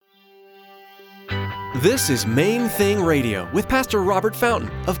This is Main Thing Radio with Pastor Robert Fountain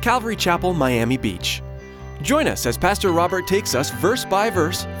of Calvary Chapel, Miami Beach. Join us as Pastor Robert takes us verse by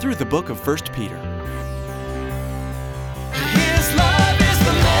verse through the book of 1 Peter. His love is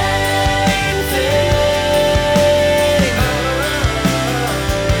the main thing.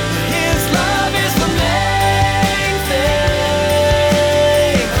 His love is the main thing.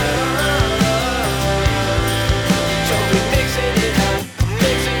 So we're mixing it up,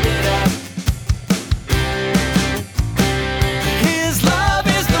 mixing it up. His love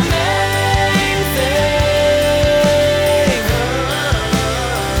is the main thing.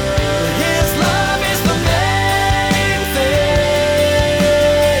 His love is the main thing.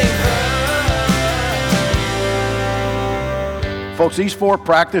 Folks, these four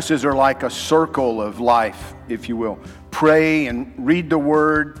practices are like a circle of life, if you will. Pray and read the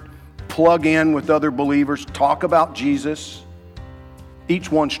Word, plug in with other believers, talk about Jesus.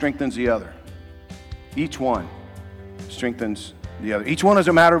 Each one strengthens the other. Each one strengthens the other. Each one is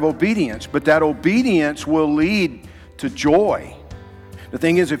a matter of obedience, but that obedience will lead to joy. The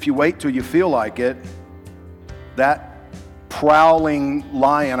thing is, if you wait till you feel like it, that prowling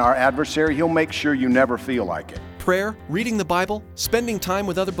lion, our adversary, he'll make sure you never feel like it. Prayer, reading the Bible, spending time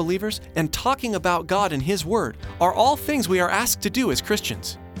with other believers, and talking about God and His Word are all things we are asked to do as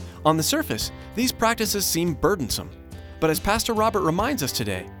Christians. On the surface, these practices seem burdensome, but as Pastor Robert reminds us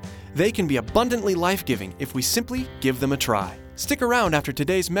today, they can be abundantly life-giving if we simply give them a try. Stick around after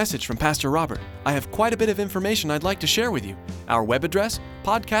today's message from Pastor Robert. I have quite a bit of information I'd like to share with you: our web address,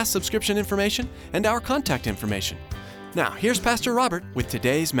 podcast subscription information, and our contact information. Now, here's Pastor Robert with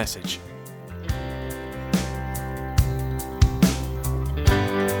today's message.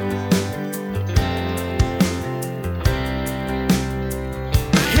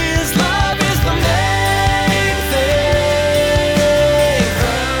 His love is the main thing.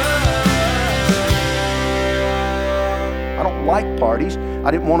 I don't like parties.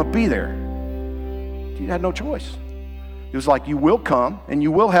 I didn't want to be there. You had no choice. It was like, you will come and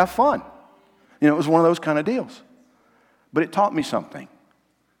you will have fun. You know, it was one of those kind of deals. But it taught me something.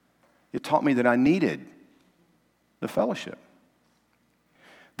 It taught me that I needed the fellowship.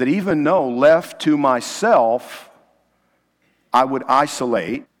 That even though left to myself, I would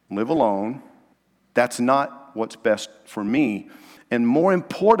isolate, live alone. That's not what's best for me. And more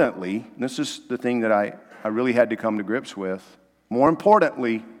importantly, this is the thing that I really had to come to grips with. More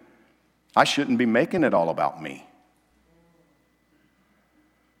importantly, I shouldn't be making it all about me.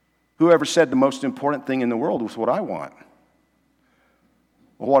 Whoever said the most important thing in the world was what I want,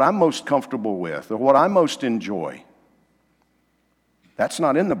 or what I'm most comfortable with, or what I most enjoy? That's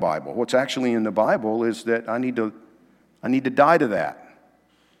not in the Bible. What's actually in the Bible is that I need to die to that.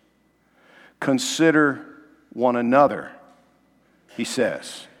 Consider one another, he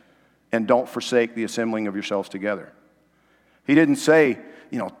says, and don't forsake the assembling of yourselves together. He didn't say,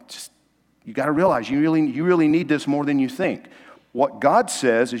 just, you got to realize you really need this more than you think. What God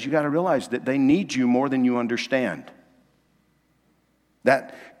says is you got to realize that they need you more than you understand.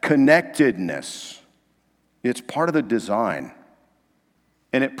 That connectedness, it's part of the design.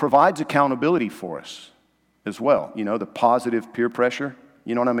 And it provides accountability for us as well. You know, the positive peer pressure,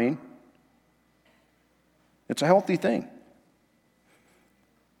 you know what I mean? It's a healthy thing.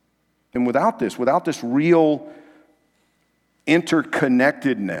 And without this real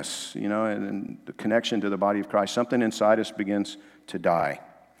interconnectedness, and the connection to the body of Christ, something inside us begins to die.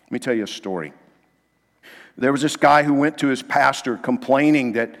 Let me tell you a story. There was this guy who went to his pastor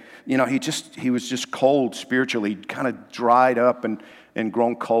complaining that, he was just cold spiritually, kind of dried up and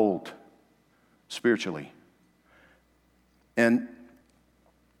grown cold spiritually. And,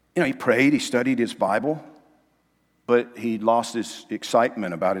 he prayed, he studied his Bible, but he lost his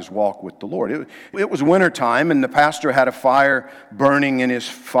excitement about his walk with the Lord. It was wintertime, and the pastor had a fire burning in his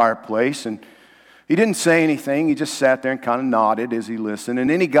fireplace, and he didn't say anything. He just sat there and kind of nodded as he listened. And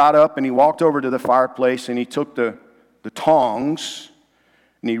then he got up and he walked over to the fireplace, and he took the tongs,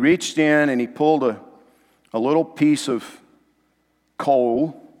 and he reached in and he pulled a little piece of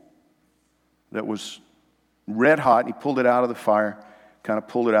coal that was red hot, and he pulled it out of the fire, kind of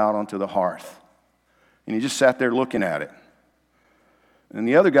pulled it out onto the hearth. And he just sat there looking at it. And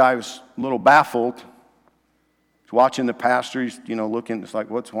the other guy was a little baffled. He's watching the pastor. He's, looking. It's like,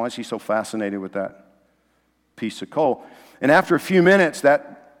 why is he so fascinated with that piece of coal? And after a few minutes,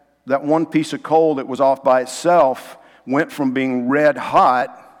 that one piece of coal that was off by itself went from being red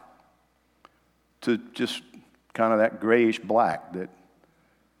hot to just kind of that grayish black that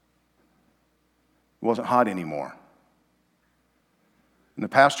wasn't hot anymore. And the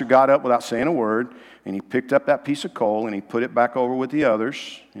pastor got up without saying a word, and he picked up that piece of coal and he put it back over with the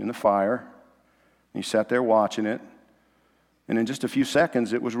others in the fire, He sat there watching it, and in just a few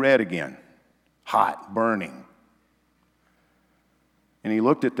seconds, it was red again, hot, burning. And he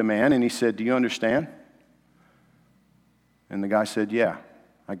looked at the man and he said, "Do you understand?" And the guy said, "Yeah,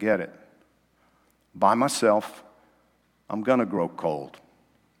 I get it. By myself, I'm going to grow cold.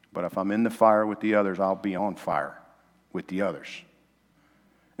 But if I'm in the fire with the others, I'll be on fire with the others."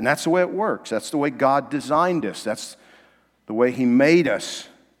 And that's the way it works. That's the way God designed us. That's the way He made us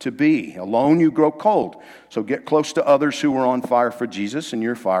to be. Alone you grow cold. So get close to others who are on fire for Jesus, and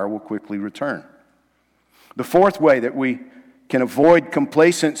your fire will quickly return. The fourth way that we can avoid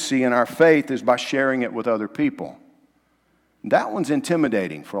complacency in our faith is by sharing it with other people. That one's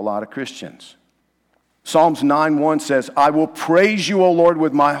intimidating for a lot of Christians. Psalms 9:1 says, "I will praise you, O Lord,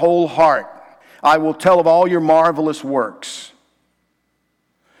 with my whole heart. I will tell of all your marvelous works."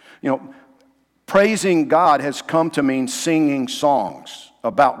 You know, praising God has come to mean singing songs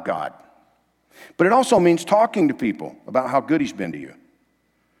about God. But it also means talking to people about how good He's been to you.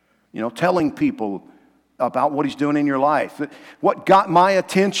 You know, telling people about what He's doing in your life. What got my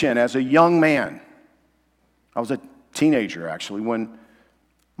attention as a young man, I was a teenager actually, when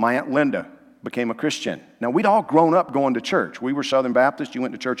my Aunt Linda became a Christian. Now, we'd all grown up going to church. We were Southern Baptist. You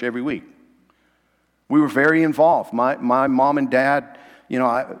went to church every week. We were very involved. My mom and dad, you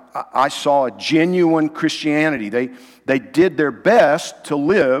know, I saw a genuine Christianity. They did their best to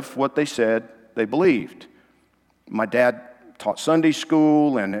live what they said they believed. My dad taught Sunday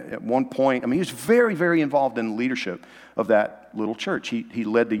school, and at one point, I mean, he was very, very involved in the leadership of that little church. He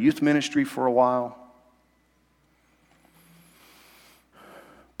led the youth ministry for a while.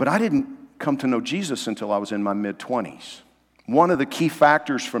 But I didn't come to know Jesus until I was in my mid-20s. One of the key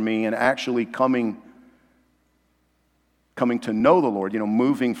factors for me in actually coming to know the Lord, you know,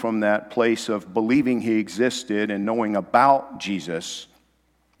 moving from that place of believing He existed and knowing about Jesus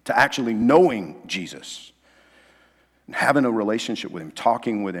to actually knowing Jesus and having a relationship with Him,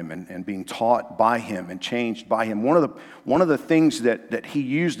 talking with Him and being taught by Him and changed by Him. One of the things that He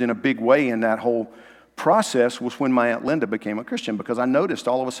used in a big way in that whole process was when my Aunt Linda became a Christian, because I noticed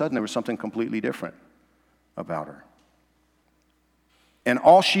all of a sudden there was something completely different about her. And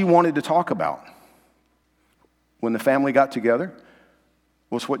all she wanted to talk about when the family got together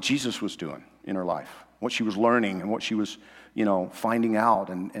was what Jesus was doing in her life, what she was learning and what she was, you know, finding out,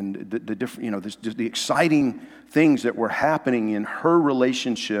 and the different, you know, the exciting things that were happening in her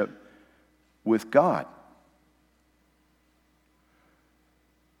relationship with God.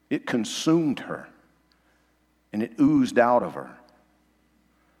 It consumed her. And it oozed out of her.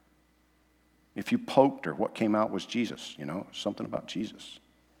 If you poked her, what came out was Jesus, you know, something about Jesus.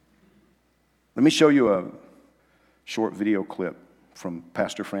 Let me show you a short video clip from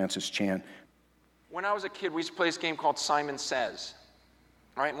Pastor Francis Chan. When I was a kid, we used to play this game called Simon Says.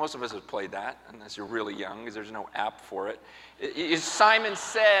 All right, most of us have played that, unless you're really young, because there's no app for it. Simon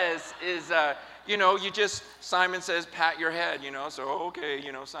Says is, you know, Simon says, pat your head, you know, so okay,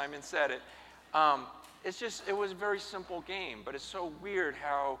 you know, Simon said it. It was a very simple game, but it's so weird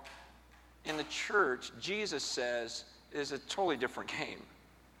how in the church, Jesus says is a totally different game.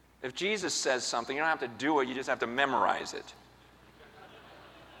 If Jesus says something, you don't have to do it, you just have to memorize it.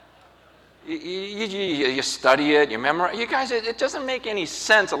 You study it, you memorize. You guys, it doesn't make any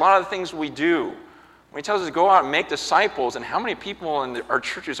sense, a lot of the things we do. When He tells us to go out and make disciples, and how many people in our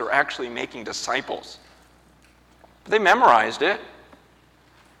churches are actually making disciples? But they memorized it.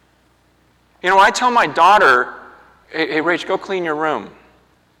 You know, I tell my daughter, hey, Rach, go clean your room.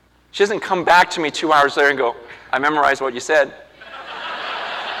 She doesn't come back to me 2 hours later and go, I memorized what you said.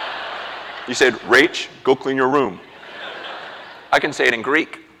 You said, Rach, go clean your room. I can say it in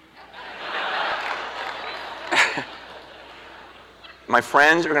Greek. My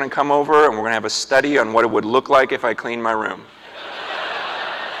friends are going to come over and we're going to have a study on what it would look like if I cleaned my room.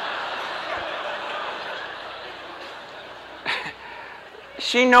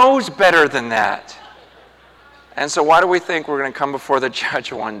 She knows better than that. And so why do we think we're going to come before the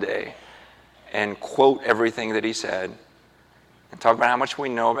judge one day and quote everything that He said and talk about how much we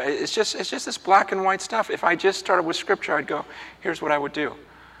know? It's just this black and white stuff. If I just started with Scripture, I'd go, here's what I would do.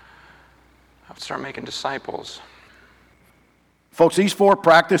 I would start making disciples. Folks, these 4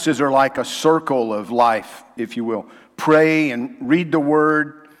 practices are like a circle of life, if you will. Pray and read the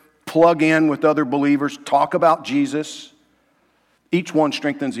Word, plug in with other believers, talk about Jesus. Each one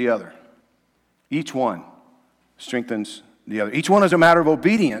strengthens the other. Each one strengthens the other. Each one is a matter of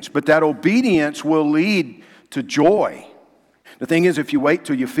obedience, but that obedience will lead to joy. The thing is, if you wait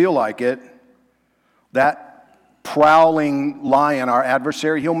till you feel like it, that prowling lion, our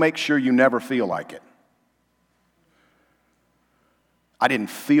adversary, he'll make sure you never feel like it. I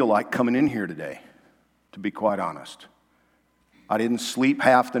didn't feel like coming in here today. to be quite honest. I didn't sleep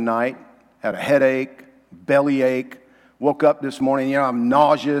half the night, had a headache, bellyache, woke up this morning, I'm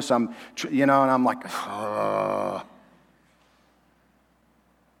nauseous, and I'm like, ugh.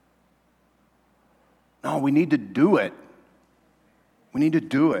 No, we need to do it. We need to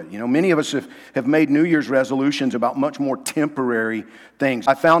do it. Many of us have made New Year's resolutions about much more temporary things.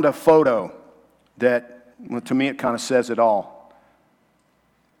 I found a photo that, to me, it kind of says it all.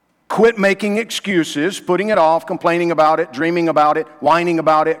 Quit making excuses, putting it off, complaining about it, dreaming about it, whining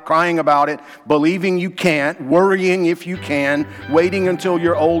about it, crying about it, believing you can't, worrying if you can, waiting until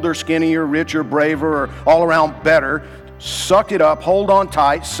you're older, skinnier, richer, braver, or all around better. Suck it up, hold on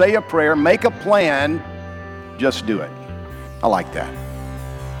tight, say a prayer, make a plan, just do it. I like that.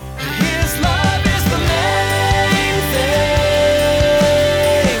 His love is the main thing.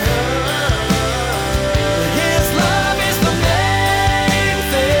 His love is the main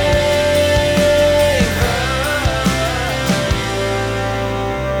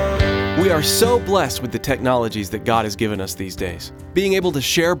thing. We are so blessed with the technologies that God has given us these days. Being able to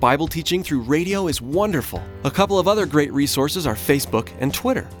share Bible teaching through radio is wonderful. A couple of other great resources are Facebook and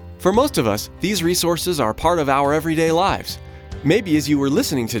Twitter. For most of us, these resources are part of our everyday lives. Maybe as you were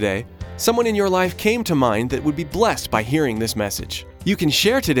listening today, someone in your life came to mind that would be blessed by hearing this message. You can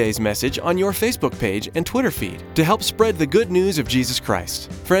share today's message on your Facebook page and Twitter feed to help spread the good news of Jesus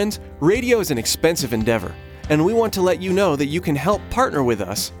Christ. Friends, radio is an expensive endeavor, and we want to let you know that you can help partner with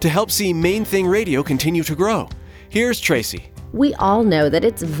us to help see Main Thing Radio continue to grow. Here's Tracy. We all know that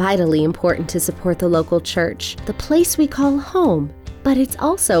it's vitally important to support the local church, the place we call home. But it's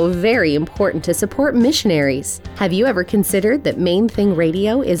also very important to support missionaries. Have you ever considered that Main Thing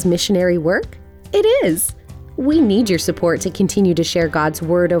Radio is missionary work? It is. We need your support to continue to share God's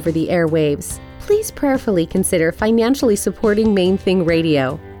Word over the airwaves. Please prayerfully consider financially supporting Main Thing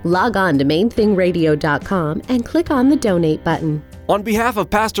Radio. Log on to mainthingradio.com and click on the donate button. On behalf of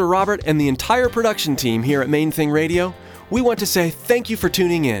Pastor Robert and the entire production team here at Main Thing Radio, we want to say thank you for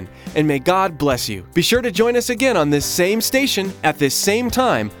tuning in, and may God bless you. Be sure to join us again on this same station at this same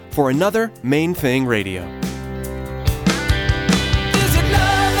time for another Main Thing Radio.